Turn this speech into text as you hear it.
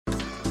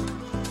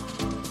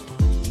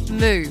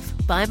Move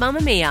by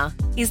Mamamia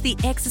is the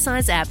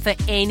exercise app for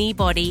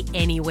anybody,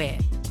 anywhere.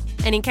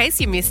 And in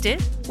case you missed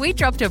it, we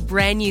dropped a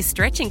brand new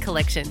stretching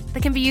collection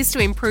that can be used to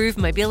improve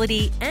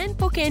mobility and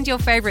bookend your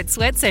favourite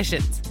sweat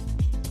sessions.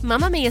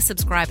 Mamamia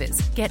subscribers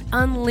get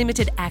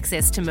unlimited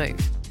access to Move,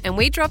 and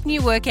we drop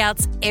new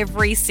workouts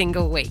every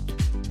single week.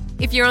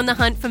 If you're on the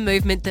hunt for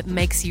movement that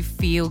makes you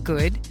feel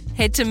good,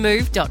 head to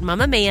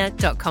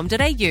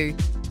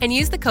move.mamamia.com.au and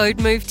use the code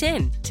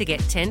MOVE10 to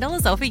get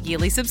 $10 off a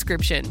yearly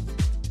subscription.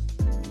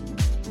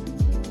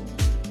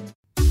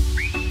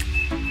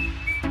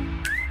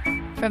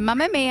 From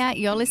Mamamia,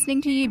 you're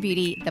listening to You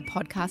Beauty, the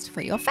podcast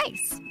for your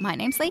face. My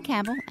name's Lee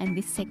Campbell, and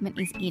this segment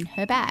is In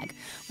Her Bag,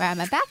 where I'm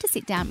about to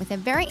sit down with a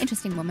very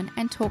interesting woman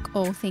and talk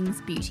all things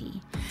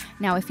beauty.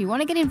 Now, if you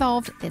want to get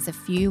involved, there's a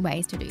few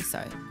ways to do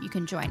so. You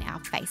can join our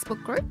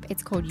Facebook group.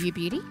 It's called You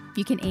Beauty.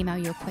 You can email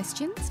your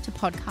questions to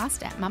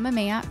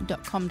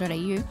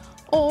podcast@mamamia.com.au,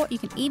 or you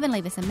can even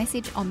leave us a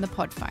message on the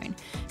pod phone.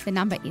 The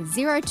number is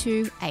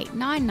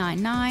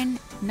 028999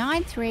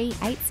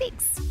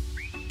 9386.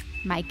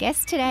 My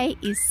guest today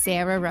is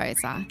Sarah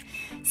Rosa.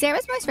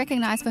 Sarah's most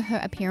recognised for her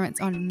appearance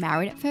on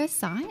Married at First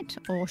Sight,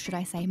 or should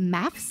I say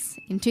MAFS,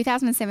 in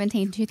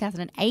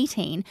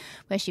 2017-2018,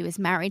 where she was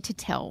married to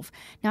Telv.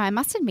 Now, I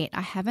must admit, I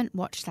haven't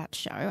watched that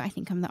show. I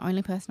think I'm the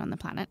only person on the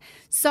planet.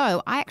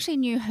 So I actually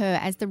knew her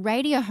as the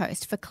radio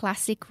host for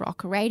classic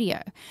rock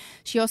radio.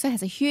 She also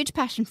has a huge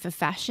passion for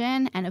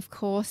fashion and, of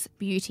course,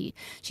 beauty.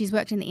 She's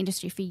worked in the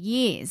industry for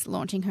years,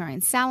 launching her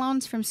own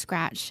salons from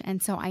scratch,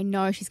 and so I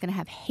know she's going to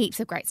have heaps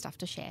of great stuff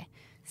to share.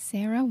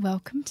 Sarah,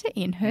 welcome to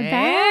In Her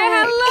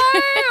Bag.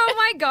 Hello. Oh,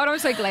 my God. I'm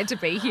so glad to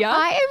be here.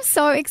 I am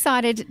so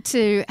excited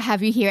to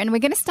have you here. And we're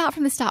going to start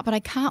from the start, but I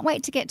can't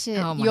wait to get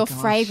to your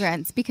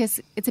fragrance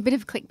because it's a bit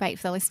of clickbait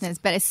for the listeners.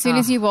 But as soon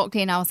as you walked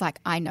in, I was like,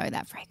 I know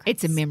that fragrance.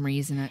 It's a memory,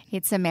 isn't it?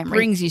 It's a memory.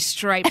 Brings you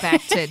straight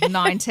back to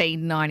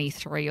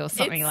 1993 or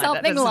something like that.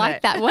 Something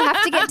like that. We'll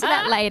have to get to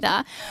that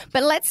later.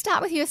 But let's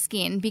start with your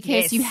skin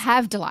because you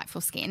have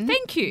delightful skin.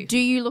 Thank you. Do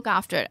you look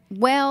after it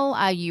well?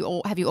 Have you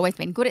always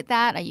been good at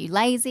that? Are you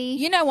lazy?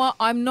 You know what?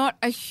 I'm not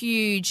a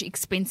huge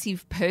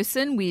expensive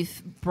person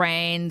with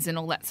brands and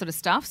all that sort of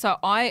stuff. So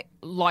I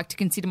like to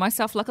consider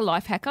myself like a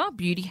life hacker,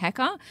 beauty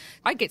hacker.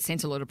 I get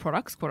sent a lot of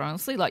products, quite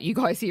honestly, like you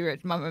guys here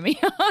at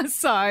Mamamia.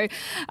 So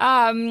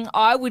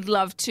I would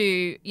love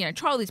to,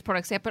 try all these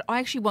products out, but I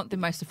actually want the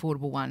most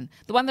affordable one.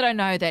 The one that I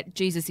know that,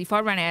 Jesus, if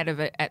I run out of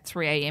it at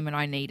 3 a.m. and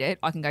I need it,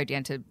 I can go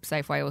down to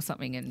Safeway or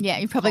something. And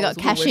you've probably got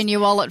cash in your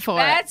wallet for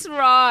it. That's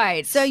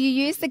right. So you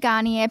use the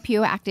Garnier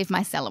Pure Active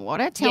Micellar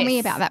Water. Tell me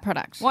about that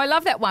product. Well, I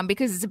love that one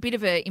because it's a bit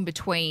of a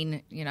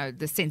in-between,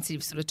 the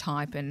sensitive sort of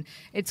type, and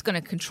it's going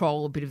to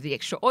control a bit of the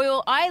extra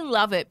oil. I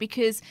love it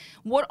because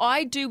what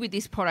I do with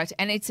this product,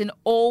 and it's an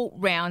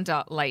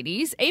all-rounder,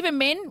 ladies, even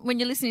men, when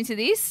you're listening to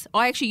this,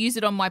 I actually use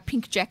it on my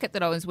pink jacket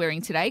that I was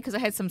wearing today because I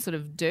had some sort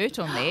of dirt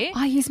on there.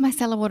 I use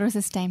micellar water as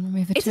a stain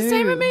remover It's too. a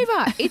stain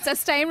remover. It's a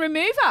stain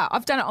remover.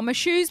 I've done it on my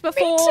shoes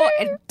before. Me too.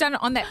 And done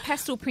it on that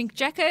pastel pink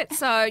jacket.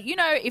 So,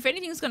 if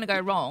anything's going to go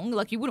wrong,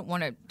 like you wouldn't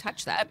want to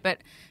touch that, but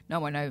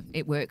no, I know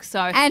it works. So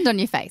And on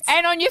your face.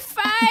 And on your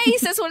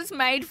face. That's what it's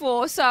made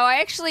for. So I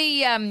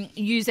actually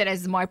use it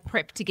as my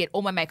prep to get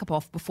all my makeup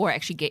off before I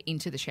actually get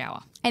into the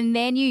shower. And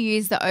then you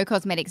use the O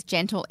Cosmetics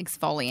Gentle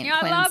Exfoliant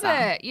Cleanser. I love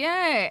it.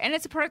 Yeah. And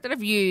it's a product that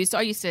I've used.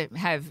 I used to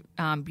have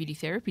beauty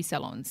therapy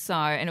salons.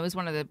 And it was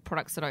one of the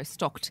products that I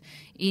stocked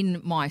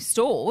in my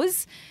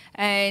stores.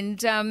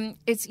 And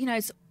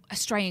it's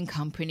Australian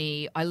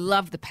company. I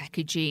love the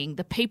packaging.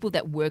 The people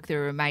that work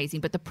there are amazing,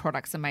 but the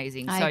product's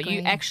amazing. I agree.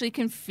 You actually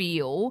can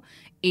feel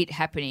it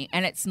happening,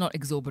 and it's not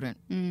exorbitant.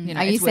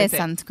 I use their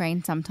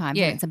sunscreen sometimes,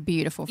 and it's a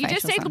beautiful facial You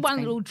just need sunscreen. one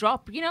little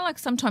drop. Like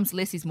sometimes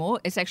less is more.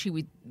 It's actually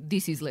with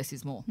this is less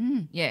is more.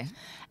 Yeah.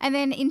 And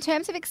then in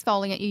terms of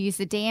exfoliant, you use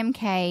the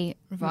DMK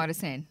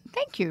Revitacin.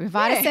 Thank you.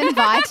 Revitacin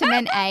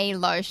Vitamin A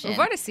Lotion.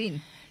 Revitacin.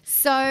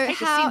 So Take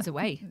the sins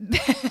away.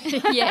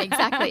 Yeah,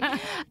 exactly.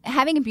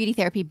 Having a beauty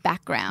therapy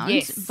background,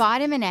 Yes.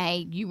 vitamin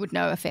A, you would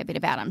know a fair bit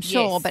about, I'm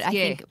sure. Yes, but I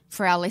think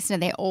for our listener,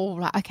 they're all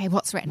like, okay,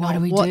 what's retinol? What do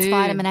we What's do?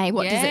 vitamin A?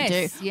 What does it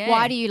Yes, do? yeah.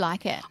 Why do you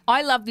like it?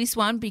 I love this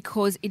one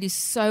because it is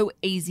so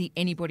easy.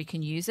 Anybody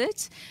can use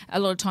it. A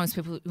lot of times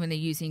people, when they're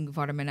using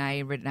vitamin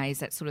A, Retin-A's,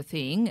 that sort of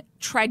thing,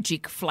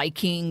 tragic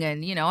flaking.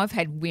 And, I've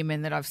had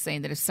women that I've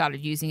seen that have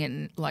started using it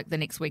and like the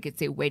next week it's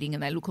their wedding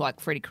and they look like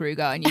Freddy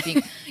Krueger and you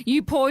think,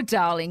 you poor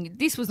darling,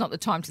 this was not the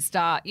time to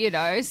start,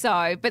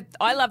 So, but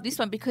I love this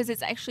one because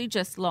it's actually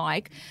just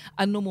like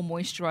a normal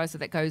moisturiser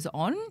that goes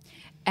on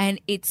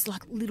and it's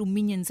like little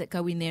minions that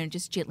go in there and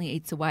just gently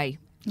eats away.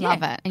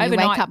 Love it. And you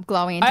wake up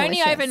glowing and Only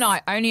delicious.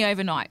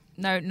 overnight.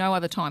 No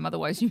other time.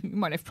 Otherwise, you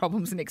might have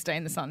problems the next day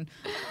in the sun.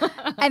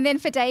 And then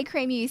for day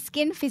cream, you use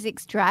Skin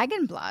Physics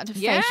Dragon Blood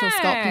Yeah. facial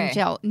sculpting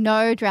gel.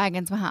 No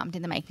dragons were harmed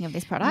in the making of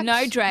this product.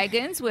 No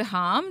dragons were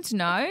harmed,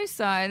 no.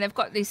 So they've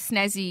got this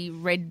snazzy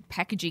red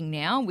packaging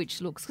now,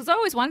 which looks... Because I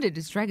always wondered,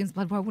 is dragon's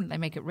blood, why wouldn't they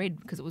make it red?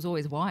 Because it was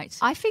always white.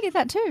 I figured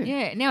that too.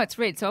 Yeah, now it's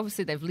red, so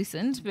obviously they've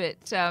listened.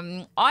 But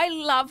I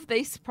love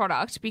this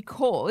product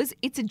because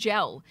it's a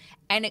gel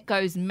and it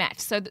goes matte.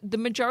 So the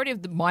majority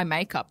of my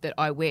makeup that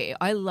I wear,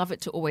 I love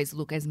it to always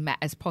look as matte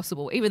as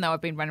possible, even though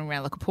I've been running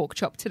around like a pork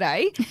chop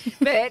today.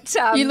 But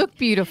You look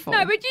beautiful.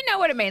 No, but you know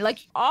what I mean. Like,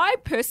 I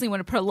personally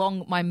want to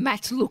prolong my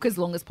matte look as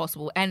long as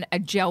possible, and a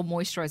gel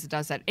moisturiser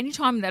does that.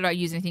 Anytime that I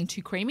use anything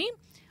too creamy,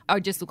 I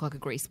would just look like a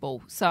grease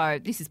ball. So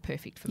this is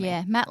perfect for me.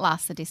 Yeah, matte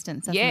lasts the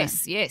distance, doesn't it?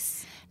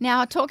 Yes.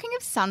 Now, talking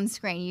of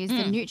sunscreen, use the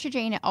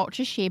Neutrogena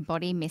Ultra Sheer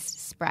Body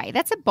Mist Spray.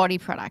 That's a body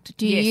product.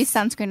 Do you Yes. use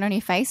sunscreen on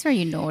your face or are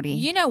you naughty?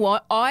 You know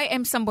what? I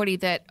am somebody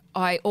that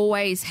I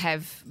always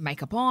have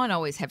makeup on, I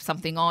always have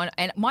something on,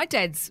 and my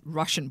dad's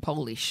Russian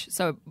Polish,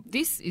 so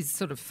this is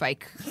sort of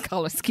fake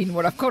colour skin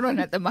what I've got on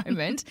at the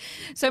moment.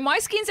 So my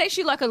skin's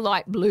actually like a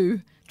light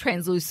blue,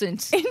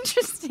 translucent,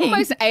 Interesting.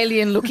 almost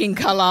alien-looking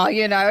colour.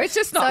 You know, it's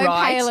just not So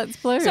right. pale it's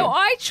blue. So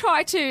I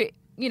try to,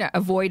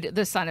 avoid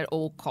the sun at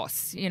all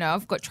costs.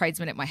 I've got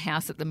tradesmen at my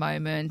house at the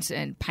moment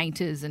and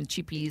painters and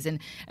chippies and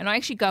I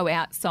actually go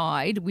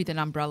outside with an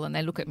umbrella and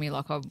they look at me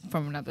like I'm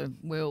from another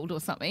world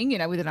or something,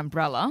 with an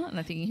umbrella. And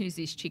I'm thinking, who's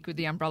this chick with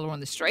the umbrella on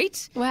the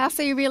street? Wow,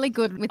 so you're really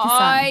good with the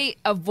sun. I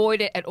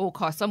avoid it at all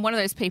costs. I'm one of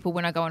those people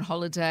when I go on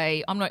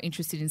holiday, I'm not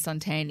interested in sun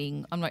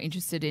tanning. I'm not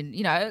interested in,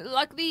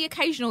 like the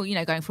occasional,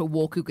 going for a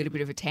walk, you'll get a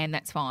bit of a tan,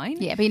 that's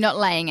fine. Yeah, but you're not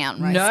laying out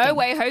and roasting. No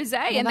way, Jose.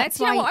 And that's that's,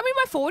 you know why- what, I'm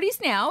in my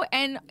 40s now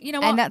and you know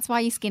what? And that's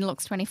why your skin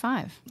looks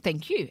 25.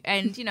 Thank you.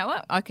 And you know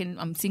what?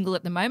 I'm single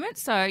at the moment,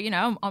 so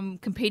I'm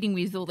competing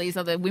with all these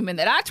other women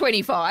that are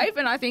 25,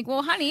 and I think,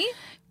 well, honey,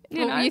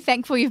 You're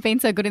thankful you've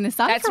been so good in the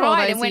sun that's for all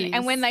right. those years.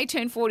 And when they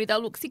turn 40,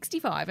 they'll look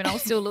 65, and I'll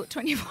still look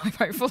 25,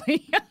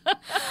 hopefully.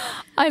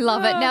 I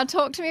love it. Now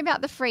talk to me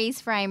about the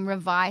Freeze Frame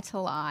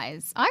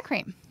Revitalize eye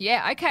cream.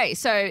 Yeah, okay.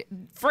 So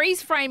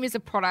Freeze Frame is a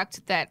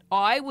product that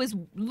I was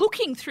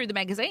looking through the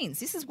magazines.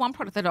 This is one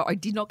product that I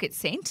did not get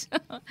sent.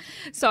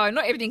 So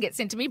not everything gets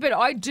sent to me, but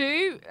I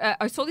do.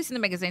 I saw this in the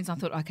magazines and I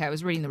thought, okay, I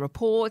was reading the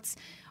reports.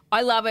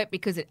 I love it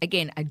because,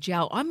 again, a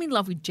gel. I'm in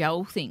love with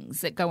gel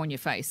things that go on your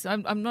face.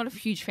 I'm not a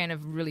huge fan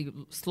of really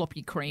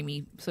sloppy,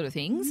 creamy sort of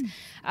things.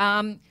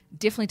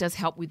 Definitely does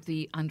help with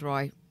the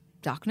under-eye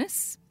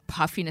darkness,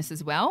 puffiness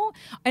as well.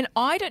 And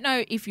I don't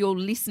know if your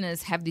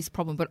listeners have this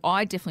problem, but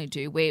I definitely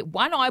do, where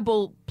one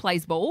eyeball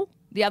plays ball,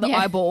 the other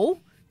eyeball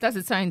does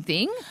its own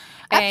thing.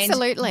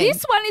 Absolutely. And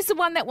this one is the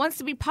one that wants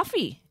to be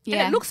puffy. Yeah.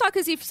 And it looks like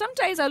as if some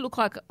days I look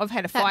like I've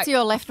had a fight. That's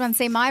your left one.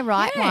 See, my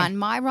right Yeah. one,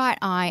 my right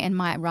eye and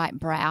my right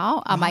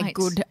brow are my Right.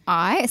 good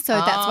eye. So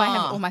that's why I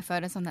have all my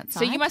photos on that side.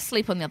 So you must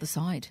sleep on the other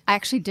side. I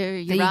actually do.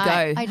 You're There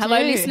right. you go. I Hello,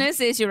 do. listeners.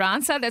 There's your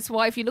answer. That's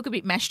why if you look a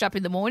bit mashed up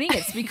in the morning,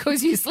 it's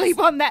because you sleep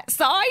on that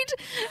side,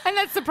 and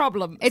that's the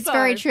problem. It's So,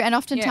 very true. And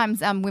oftentimes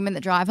women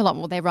that drive a lot,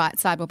 well, their right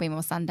side will be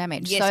more sun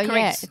damaged. Yes, so,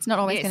 correct. yeah, it's not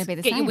always Yes. going to be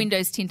the Get same. your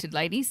windows tinted,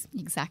 ladies.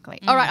 Exactly.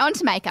 All right, on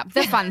to makeup,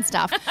 the fun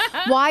stuff.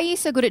 Why are you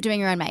so good at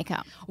doing your own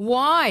makeup?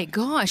 Why?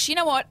 Gosh, you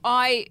know what?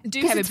 I do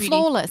 'Cause have it's a beauty.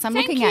 flawless. I'm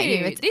Thank looking at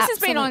you. It's This has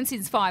been absolute- on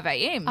since 5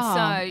 a.m. Oh,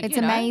 so it's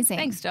you know, amazing.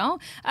 Thanks, doll.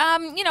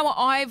 You know what?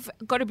 I've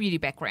got a beauty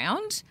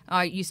background.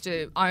 I used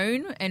to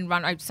own and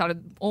run. I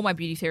started all my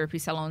beauty therapy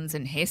salons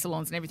and hair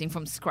salons and everything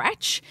from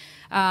scratch.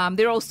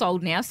 They're all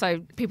sold now,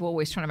 so people are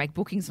always trying to make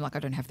bookings. I'm like, I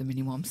don't have them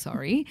anymore. I'm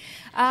sorry.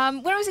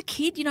 When I was a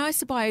kid, I used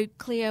to buy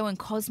Cleo and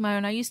Cosmo,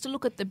 and I used to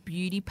look at the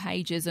beauty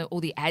pages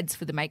or the ads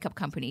for the makeup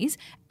companies,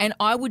 and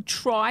I would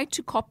try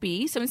to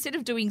copy. So instead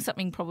of doing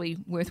something probably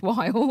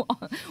worthwhile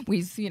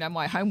with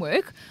my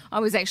homework, I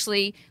was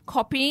actually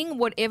copying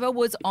whatever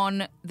was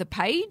on the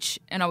page,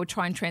 and I would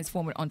try and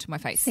transform it onto my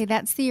face. See,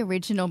 that's the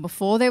original.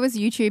 Before there was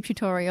YouTube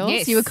tutorials,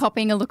 Yes. you were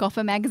copying a look off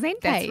a magazine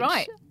page. That's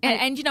right.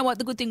 And you know what?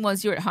 The good thing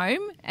was you're at home,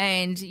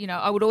 and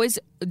I would always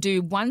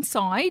do one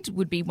side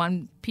would be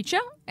one picture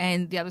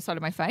and the other side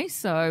of my face,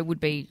 so it would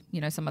be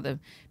some other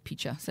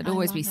picture. So it'd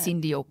always be love it.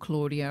 Cindy or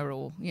Claudia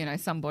or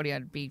somebody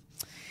I'd be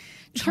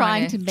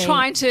Trying to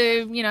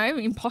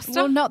be. imposter.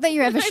 Well, not that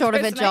you're ever short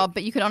of a Impersonate. job,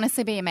 but you could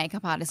honestly be a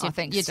makeup artist. Oh,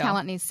 thanks, Your Stella.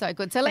 talent is so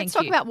good. So let's Thank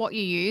talk you. about what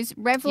you use.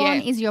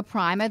 Revlon Yeah. is your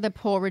primer, the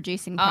pore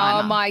reducing primer.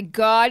 Oh my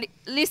God!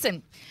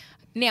 Listen,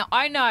 now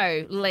I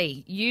know,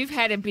 Lee, you've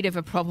had a bit of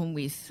a problem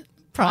with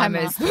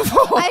primers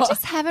before. I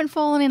just haven't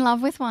fallen in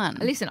love with one.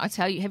 Listen, I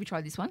tell you, have you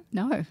tried this one?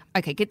 No.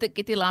 Okay, get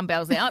the alarm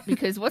bells out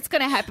because what's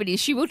going to happen is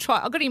she will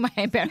try. I've got it in my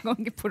handbag. I'm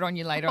going to put it on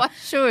you later. I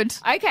should.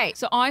 Okay,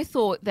 so I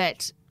thought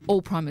that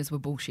all primers were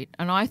bullshit,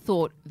 and I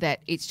thought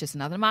that it's just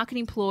another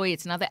marketing ploy.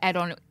 It's another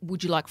add-on.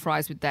 Would you like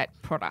fries with that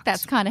product?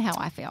 That's kind of how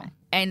I feel.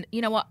 And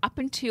you know what? Up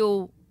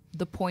until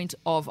the point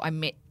of I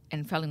met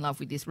and fell in love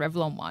with this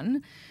Revlon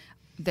one,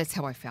 that's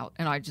how I felt.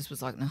 And I just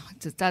was like, no,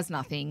 it just does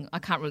nothing. I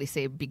can't really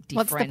see a big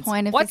What's difference. the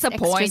point of What's this the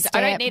extra point?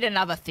 I don't step? need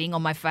another thing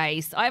on my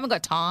face. I haven't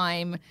got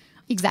time.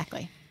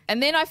 Exactly.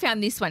 And then I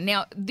found this one.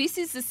 Now, this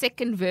is the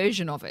second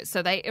version of it.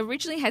 So they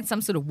originally had some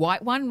sort of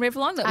white one,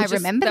 Revlon. That was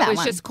remember that was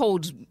one. just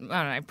called,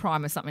 I don't know,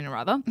 Prime or something or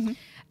other,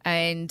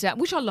 and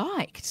which I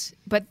liked.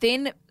 But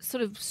then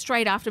sort of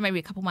straight after, maybe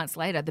a couple months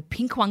later, the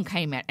pink one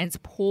came out, and it's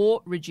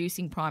pore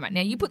reducing primer. Now,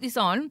 you put this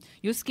on,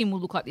 your skin will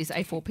look like this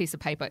A4 piece of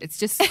paper. It's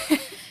just...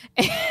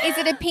 Is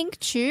it a pink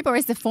tube or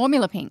is the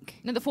formula pink?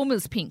 No, the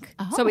formula's pink.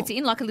 Oh. So it's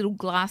in like a little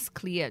glass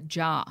clear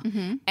jar.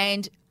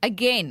 And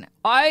again,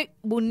 I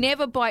will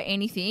never buy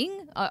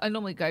anything. I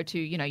normally go to,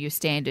 your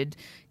standard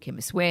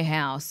Chemist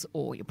Warehouse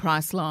or your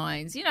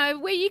Pricelines,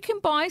 where you can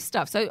buy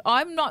stuff. So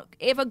I'm not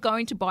ever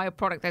going to buy a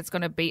product that's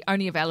going to be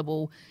only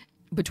available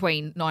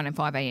between 9 and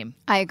 5 a.m.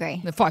 I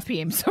agree. 5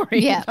 p.m., sorry.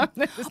 Yeah.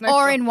 There's no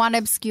Or shop. in one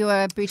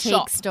obscure boutique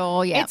Shop.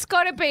 store. Yeah. It's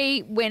got to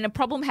be when a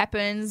problem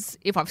happens,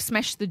 if I've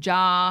smashed the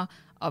jar,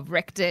 I've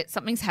wrecked it,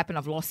 something's happened,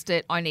 I've lost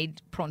it, I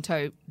need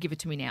pronto, give it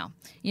to me now.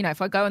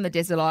 If I go on the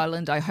desert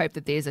island, I hope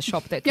that there's a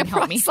shop that can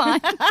help me. So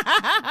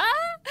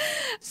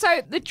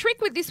the trick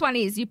with this one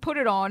is you put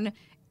it on,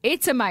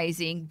 it's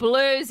amazing,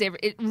 blurs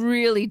it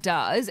really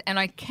does, and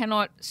I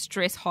cannot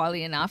stress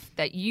highly enough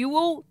that you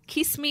will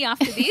kiss me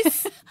after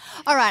this.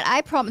 All right,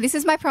 I promise. This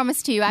is my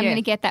promise to you. I'm Yeah. going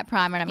to get that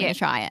primer and I'm going to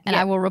try it, and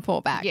Yeah. I will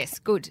report back. Yes,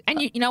 good.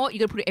 And you know what? You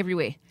got to put it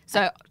everywhere.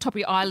 So top of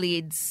your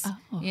eyelids,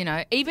 Oh.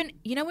 even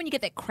when you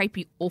get that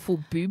crepey, awful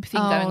boob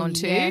thing going on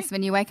too. Yes,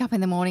 when you wake up in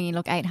the morning, you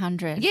look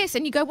 800. Yes,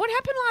 and you go, what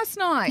happened last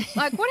night?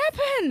 Like, what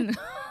happened?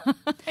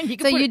 And you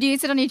can So put you'd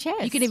use it on your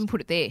chest. you can even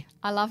put it there.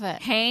 I love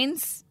it.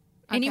 Hands,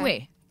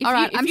 anywhere. If All you,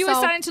 right, if I'm you were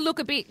sold. starting to look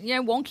a bit,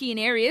 wonky in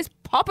areas,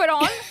 pop it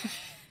on.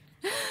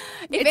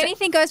 If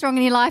anything goes wrong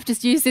in your life,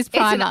 just use this It's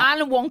an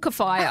primer.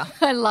 unwonkifier.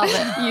 I love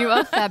it. You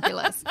are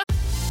fabulous.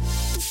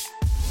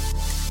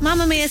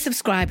 Mamma Mia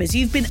subscribers,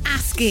 you've been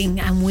asking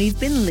and we've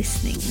been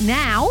listening.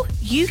 Now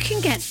you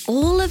can get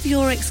all of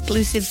your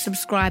exclusive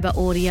subscriber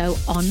audio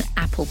on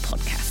Apple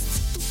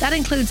Podcasts. That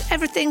includes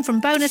everything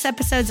from bonus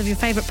episodes of your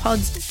favourite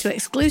pods to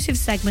exclusive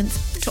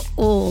segments to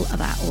all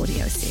of our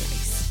audio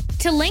series.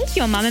 To link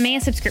your Mamma Mia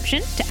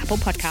subscription to Apple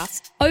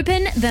Podcasts,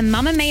 open the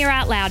Mamma Mia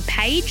Out Loud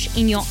page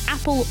in your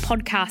Apple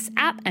Podcasts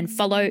app and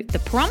follow the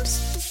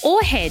prompts,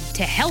 or head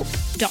to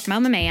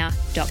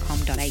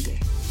help.mamamia.com.au.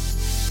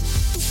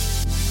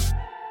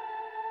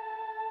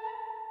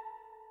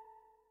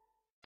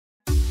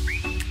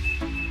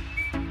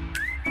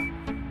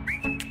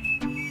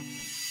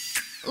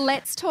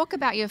 Let's talk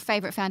about your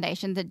favourite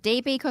foundation, the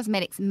DB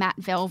Cosmetics Matte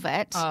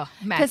Velvet. Oh,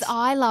 matte. Because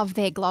I love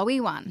their glowy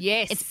one.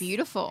 Yes. It's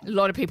beautiful. A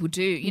lot of people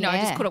do. I just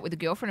Yeah. caught up with a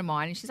girlfriend of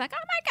mine and she's like, oh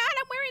my God,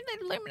 I'm wearing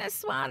the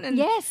luminous one. And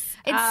Yes.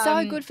 It's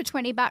so good for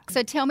 $20.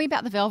 So tell me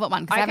about the Velvet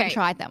one because I haven't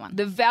tried that one.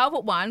 The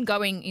velvet one,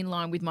 going in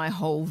line with my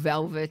whole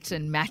velvet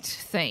and matte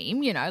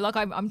theme,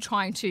 I'm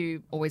trying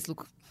to always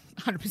look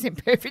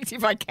 100% perfect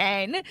if I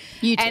can.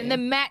 You do. And the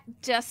matte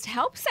just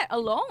helps that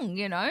along,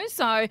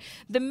 So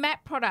the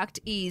matte product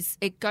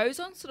it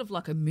goes on sort of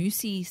like a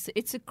moussey,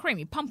 it's a cream,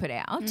 you pump it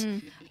out.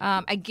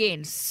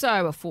 Again,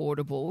 so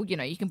affordable.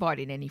 You can buy it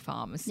in any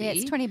pharmacy. Yeah,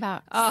 it's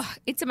 $20. Oh,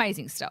 it's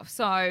amazing stuff.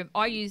 So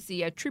I use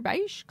the True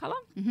Beige colour.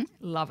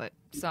 Love it.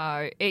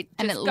 So it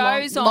And just it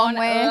goes long on,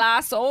 wear.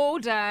 lasts all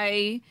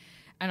day,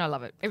 and I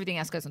love it. Everything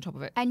else goes on top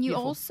of it. And you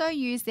Beautiful. also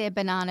use their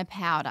banana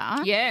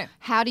powder. Yeah.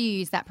 How do you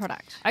use that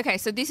product? Okay,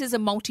 so this is a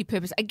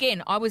multi-purpose.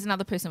 Again, I was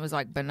another person who was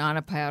like,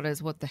 banana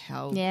powders, what the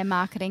hell? Yeah,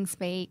 marketing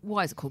speak.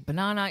 Why is it called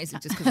banana? Is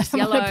it just because it's I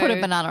yellow? wanna put a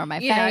banana on my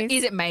face.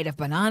 Is it made of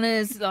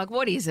bananas? Like,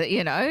 what is it,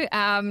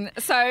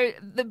 So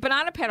the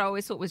banana powder I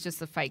always thought was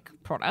just a fake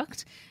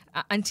product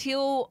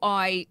until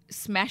I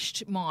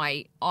smashed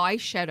my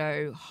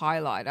eyeshadow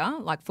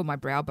highlighter, like for my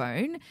brow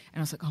bone, and I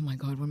was like, oh, my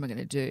God, what am I going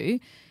to do?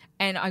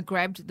 And I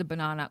grabbed the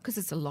banana because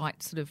it's a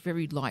light, sort of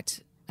very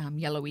light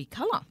yellowy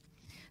colour.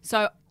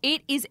 So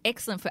it is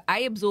excellent for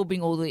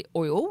absorbing all the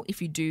oil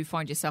if you do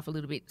find yourself a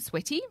little bit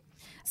sweaty.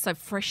 So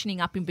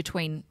freshening up in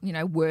between,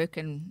 work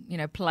and,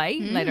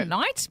 play late at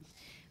night.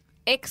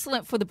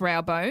 Excellent for the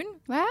brow bone.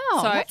 Wow,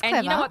 So that's and you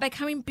know clever. what? They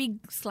come in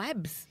big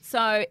slabs.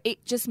 So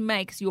it just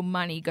makes your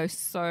money go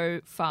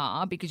so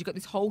far because you've got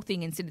this whole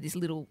thing instead of this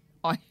little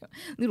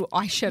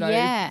eyeshadow.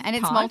 Yeah, and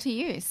it's part.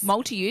 multi-use.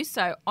 Multi-use.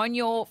 So on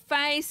your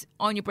face,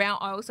 on your brow,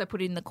 I also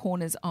put it in the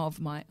corners of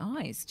my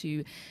eyes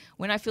to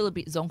when I feel a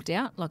bit zonked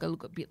out, like I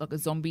look a bit like a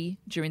zombie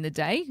during the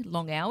day,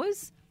 long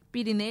hours,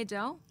 bit in there,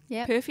 Del.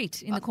 Yep.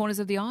 Perfect in the corners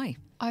of the eye.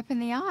 Open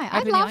the eye.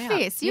 Open the I love eye up.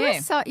 this.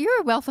 Yeah.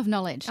 You're a wealth of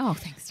knowledge. Oh,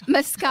 thanks.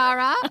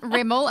 Mascara,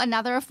 Rimmel,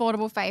 another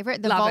affordable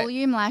favourite. The Love it.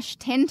 Volume Lash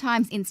 10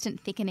 times instant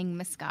thickening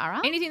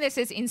mascara. Anything that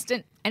says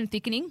instant and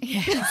thickening.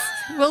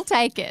 We'll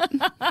take it.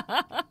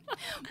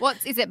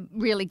 Is it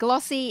really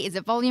glossy? Is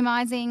it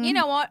volumizing? You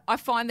know what? I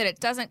find that it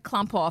doesn't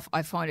clump off.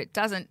 I find it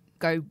doesn't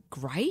go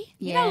grey.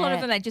 You know, a lot of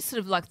Yeah. them, they just sort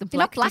of like the They're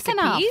not black black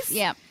enough. disappears.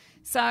 Yeah.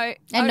 So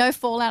And no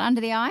fallout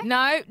under the eye?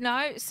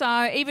 No.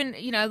 So even,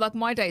 like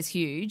my day's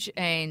huge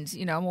and,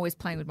 I'm always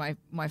playing with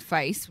my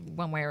face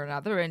one way or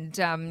another.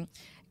 And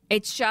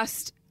it's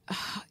just,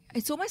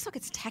 it's almost like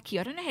it's tacky.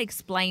 I don't know how to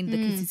explain the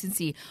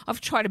consistency.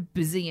 I've tried a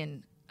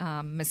bazillion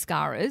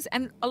mascaras,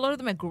 and a lot of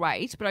them are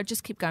great, but I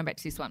just keep going back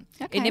to this one.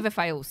 Okay. It never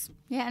fails.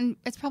 Yeah, and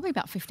it's probably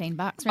about $15.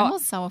 Rimmel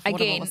so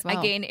affordable as well.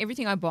 Again,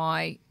 everything I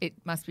buy, it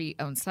must be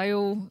on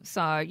sale.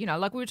 So, you know,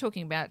 like we were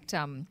talking about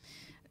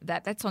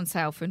that's on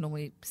sale for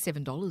normally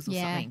 $7 or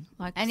something.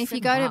 Like, and if you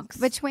 $7. go to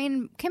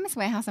between Chemist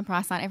Warehouse and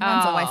Priceline,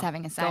 everyone's always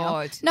having a sale.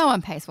 God. No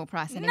one pays full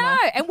price anymore. No,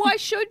 and why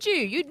should you?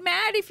 You'd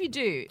mad if you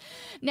do.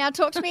 Now,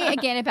 talk to me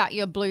again about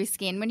your blue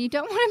skin. When you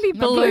don't want to be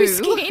My blue, blue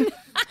skin.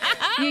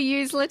 you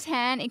use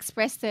Latan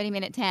Express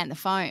 30-minute tan, the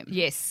foam.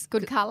 Yes.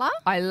 Good colour?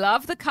 I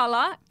love the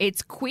colour.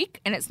 It's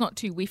quick and it's not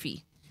too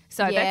whiffy.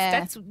 So Yeah.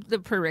 that's the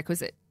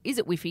prerequisite. Is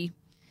it whiffy?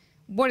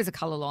 What is the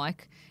colour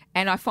like?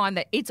 And I find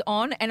that it's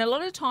on, and a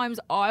lot of times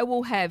I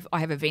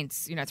have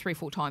events, 3 or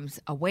 4 times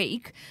a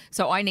week,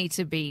 so I need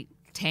to be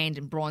tanned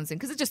and bronzing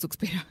because it just looks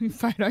better in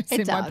photos It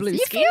in my does. blue You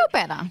skin. feel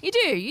better. You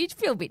do. You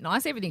feel a bit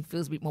nice. Everything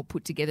feels a bit more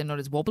put together, not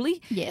as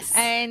wobbly. Yes.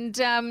 And,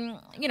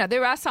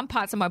 there are some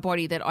parts of my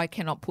body that I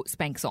cannot put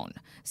Spanx on.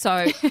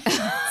 So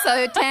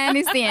So tan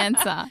is the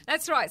answer.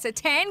 that's right. So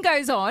tan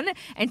goes on,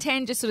 and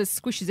tan just sort of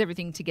squishes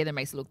everything together,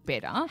 makes it look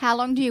better. How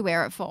long do you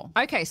wear it for?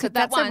 Okay, so 'Cause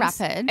that's a one's-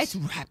 rapid. It's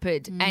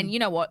rapid. And you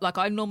know what? Like,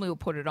 I normally will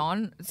put it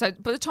on. So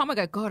by the time I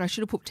go, God, I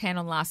should have put tan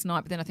on last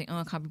night, but then I think,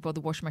 I can't be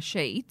bothered washing my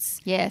sheets.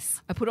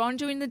 Yes. I put it on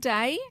during the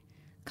day,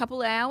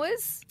 couple of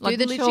hours. Do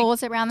the literally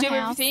chores around the do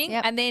house. everything.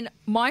 Yep. And then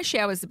my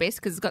shower is the best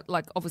because it's got,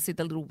 like, obviously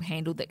the little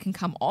handle that can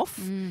come off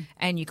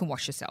and you can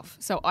wash yourself.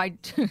 So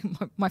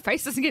my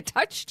face doesn't get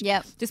touched.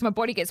 Yep. Just my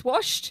body gets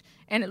washed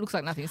and it looks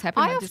like nothing's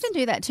happened. I often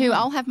do that too.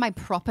 I'll have my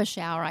proper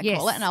shower, I Yes.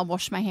 call it, and I'll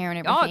wash my hair and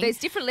everything. Oh, there's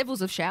different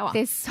levels of shower.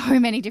 There's so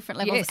many different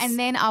levels. Yes. And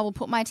then I will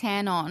put my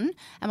tan on,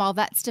 and while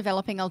that's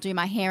developing, I'll do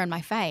my hair and my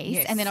face,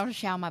 Yes. and then I'll just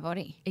shower my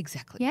body.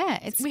 Exactly. Yeah,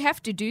 it's We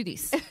have to do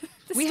this.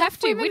 we stuff have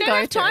to. women We don't go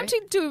have time through.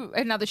 to do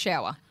another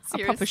shower. A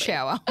proper Seriously.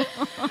 shower.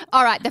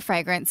 all right. The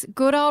fragrance,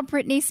 good old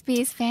Britney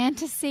Spears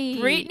fantasy.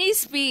 Britney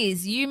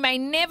Spears, you may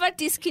never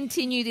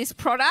discontinue this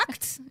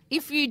product.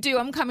 If you do,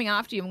 I'm coming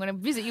after you. I'm going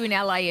to visit you in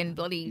LA and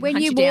bloody When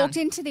hunt you down. walked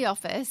into the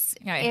office,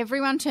 Okay.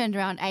 everyone turned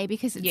around,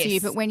 because it's Yes.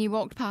 you, but when you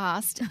walked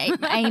past,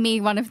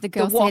 Amy, one of the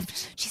girls, said,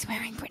 waft. she's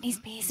wearing Britney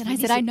Spears. And I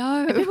said, I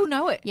know. People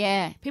know it.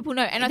 Yeah. People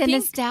know. And I the think,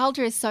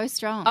 nostalgia is so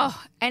strong.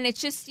 oh, and it's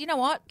just, you know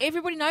what?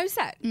 Everybody knows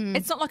that.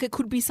 It's not like it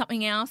could be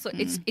something else. Or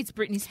it's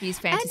Britney Spears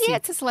and fantasy. yeah,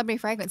 it's a celebrity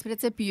fragrance, but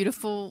it's a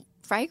beautiful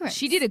fragrance.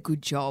 She did a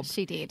good job.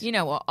 She did. You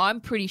know what? I'm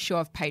pretty sure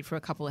I've paid for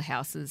a couple of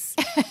houses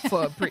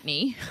for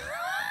Britney.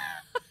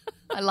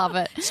 I love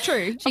it. It's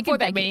true. She can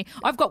bake it.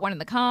 I've got one in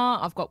the car.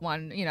 I've got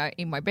one,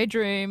 in my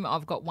bedroom.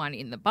 I've got one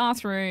in the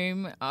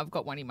bathroom. I've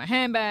got one in my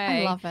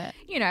handbag. I love it.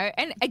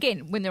 And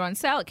again, when they're on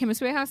sale at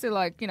Chemist Warehouse, they're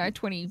like,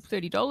 $20,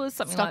 $30,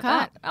 something Stock like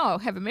that. up. Oh, I'll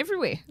have them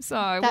everywhere. So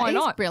That why is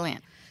not?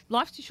 brilliant.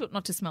 Life's too short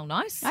not to smell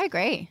nice. I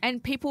agree.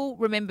 And people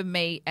remember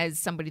me as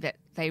somebody that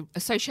they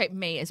associate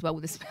me as well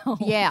with a smell.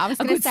 Yeah, I was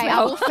A going to good say, I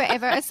smell. will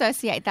forever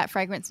associate that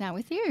fragrance now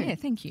with you. Yeah,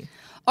 thank you.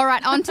 All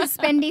right, on to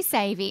Spendy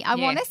Savvy. I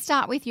Yeah. want to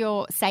start with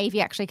your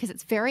Savvy, actually, because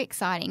it's very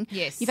exciting.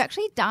 Yes. You've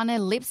actually done a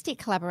lipstick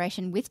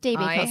collaboration with DB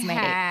I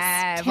Cosmetics.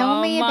 have.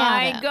 Tell me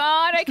about it. Oh my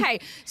God. Okay.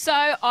 So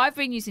I've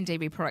been using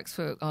DB products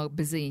for a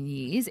bazillion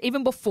years,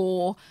 even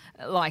before,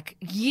 like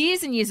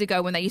years and years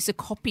ago when they used to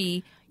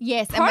copy.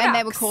 Yes, and when they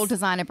were products. called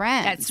designer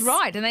brands. That's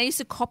right. And they used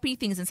to copy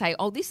things and say,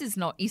 oh, this is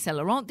not Yves Saint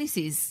Laurent. This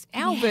is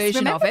our Yes,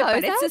 version of remember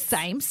it, but those it's the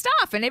ads? same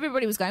stuff. And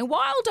everybody was going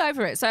wild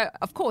over it. So,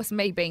 of course,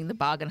 me being the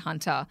bargain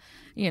hunter,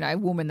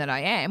 woman that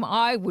I am,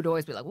 I would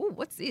always be like, oh,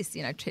 what's this?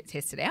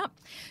 Test it out.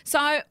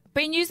 So,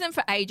 been using them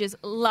for ages.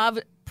 Love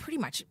pretty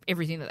much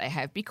everything that they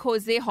have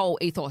because their whole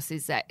ethos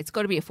is that it's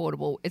got to be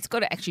affordable. It's got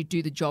to actually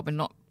do the job and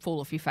not fall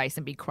off your face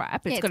and be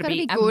crap. Yeah, It's got to gotta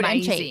be good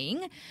and cheap.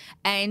 amazing.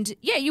 And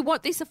yeah, you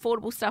want this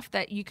affordable stuff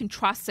that you can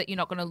trust that you're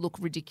not going to look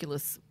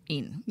ridiculous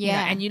in.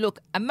 Yeah. And you look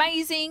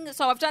amazing.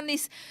 So I've done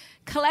this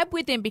collab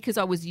with them because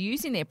I was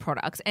using their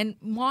products. And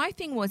my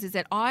thing is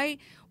that I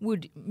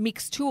would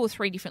mix 2 or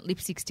 3 different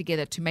lipsticks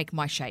together to make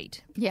my shade.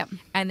 Yep.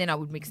 And then I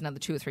would mix another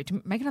 2 or 3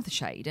 to make another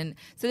shade. And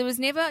so there was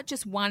never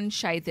just one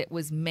shade that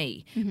was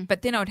me. Mm-hmm.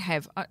 But then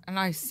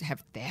I used to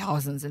have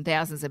thousands and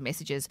thousands of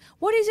messages.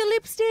 What is your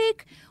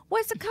lipstick?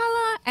 What's the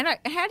colour? And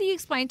how do you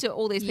explain to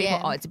all these people,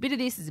 Yeah. oh, it's a bit of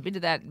this, it's a bit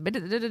of that, a bit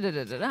of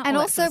da-da-da-da-da-da, And all that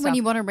also, sort of when stuff.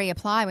 you want to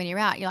reapply when you're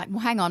out, you're like, well,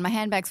 hang on, my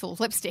handbag's full of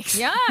lipsticks.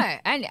 Yeah,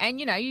 and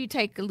you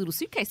take a little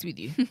suitcase with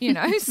you,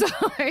 So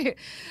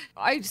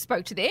I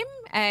spoke to them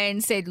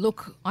and said,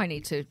 look, I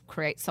need to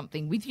create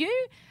something with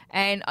you.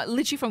 And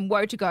literally from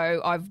woe to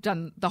go, I've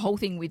done the whole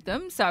thing with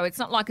them. So it's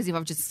not like as if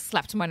I've just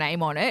slapped my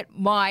name on it.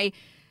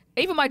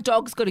 Even my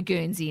dog's got a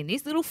Guernsey in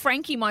this. Little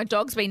Frankie, my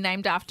dog's been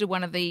named after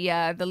one of the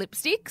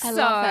lipsticks. I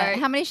love that.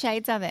 How many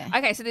shades are there?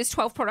 Okay, so there's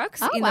 12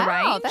 products Oh, in the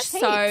wow, range. that's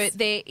So heaps.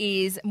 there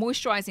is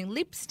moisturising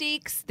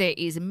lipsticks, there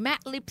is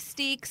matte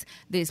lipsticks,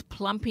 there's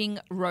plumping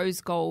rose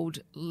gold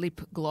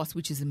lip gloss,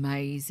 which is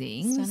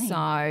amazing. Stunning.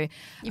 So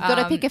You've got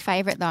to pick a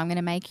favourite, though. I'm going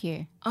to make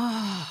you.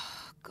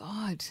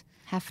 God.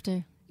 Have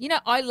to.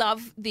 I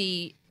love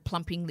the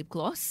plumping lip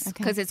gloss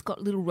Okay. because it's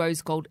got little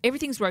rose gold.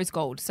 Everything's rose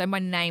gold. So my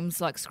name's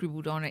like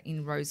scribbled on it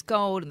in rose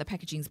gold and the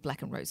packaging's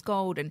black and rose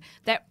gold. And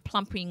that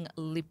plumping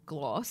lip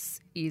gloss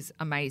is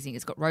amazing.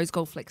 It's got rose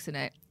gold flecks in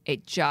it.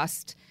 It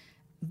just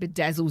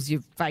bedazzles your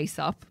face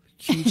up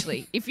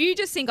hugely. If you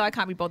just think I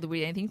can't be bothered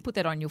with anything, put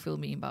that on, you'll feel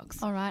 $1 million.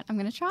 All right, I'm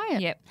going to try it.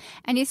 Yep.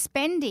 And your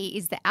spendy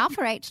is the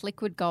Alpha H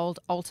Liquid Gold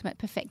Ultimate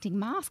Perfecting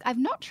Mask. I've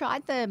not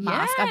tried the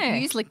mask. Yeah.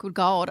 I've used Liquid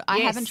Gold. I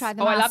Yes. haven't tried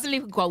the Oh, mask. I love the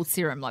liquid gold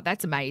serum. Like,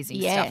 that's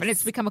amazing stuff. And Yes.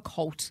 it's become a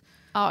cult.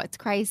 Oh, it's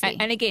crazy.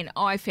 And again,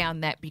 I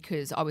found that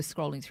because I was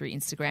scrolling through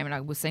Instagram and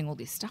I was seeing all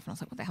this stuff and I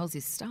was like, what the hell is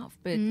this stuff?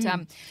 But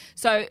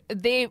so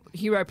their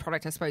hero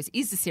product, I suppose,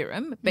 is the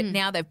serum, but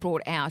now they've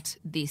brought out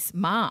this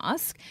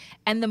mask,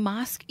 and the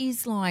mask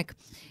is like,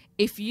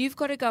 if you've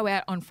got to go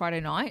out on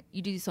Friday night,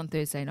 you do this on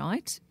Thursday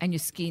night and your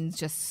skin's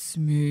just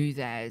smooth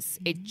as.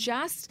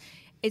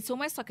 It's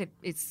almost like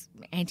it's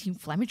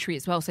anti-inflammatory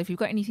as well. So if you've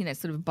got anything that's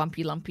sort of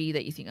bumpy, lumpy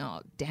that you think,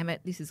 oh, damn it,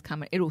 this is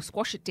coming, it'll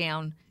squash it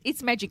down.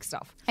 It's magic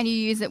stuff. And you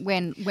use it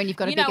when you've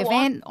got a You big know what?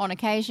 event, on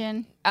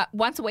occasion.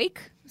 Once a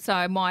week.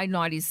 So my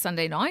night is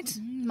Sunday night.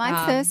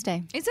 Mine's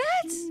Thursday. Is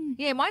it?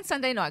 Yeah, mine's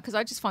Sunday night because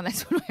I just find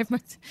that's when I have my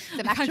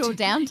Some actual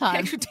downtime.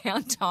 Actual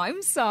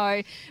downtime.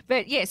 So,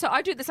 but yeah, so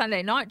I do the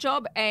Sunday night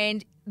job,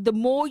 and the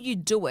more you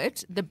do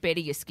it, the better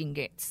your skin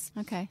gets.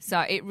 Okay.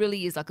 So it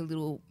really is like a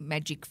little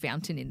magic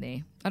fountain in there.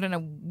 I don't know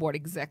what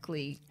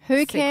exactly.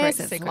 Who cares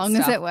as long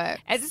as it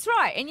works? That's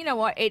right. And you know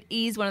what? It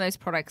is one of those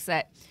products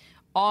that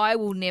I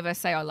will never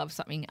say I love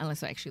something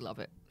unless I actually love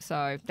it.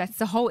 So that's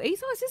the whole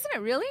ethos, isn't it,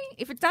 really?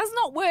 If it does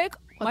not work,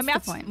 What's the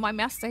point? my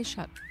mouth stays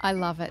shut. I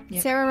love it.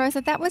 Sarah Rosa,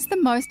 that was the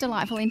most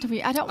delightful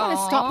interview. I don't want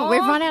to stop, but we've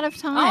run out of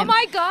time. Oh,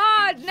 my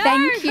God, no.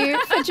 Thank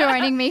you for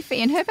joining me for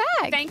In Her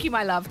Bag. Thank you,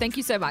 my love. Thank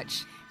you so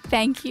much.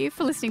 Thank you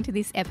for listening to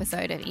this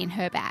episode of In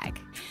Her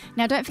Bag.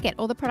 Now, don't forget,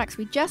 all the products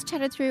we just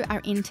chatted through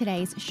are in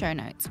today's show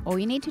notes. All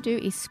you need to do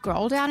is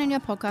scroll down in your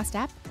podcast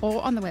app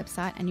or on the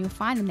website and you'll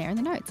find them there in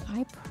the notes.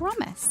 I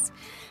promise.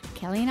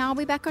 Kelly and I will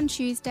be back on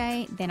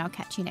Tuesday. Then I'll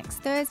catch you next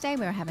Thursday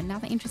where I have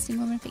another interesting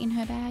woman for In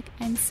Her Bag,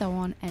 and so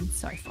on and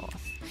so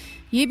forth.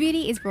 You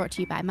Beauty is brought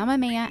to you by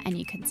Mamamia, and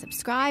you can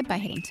subscribe by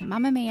heading to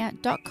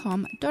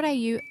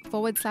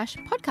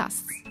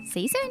mamamia.com.au/podcasts.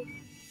 See you soon.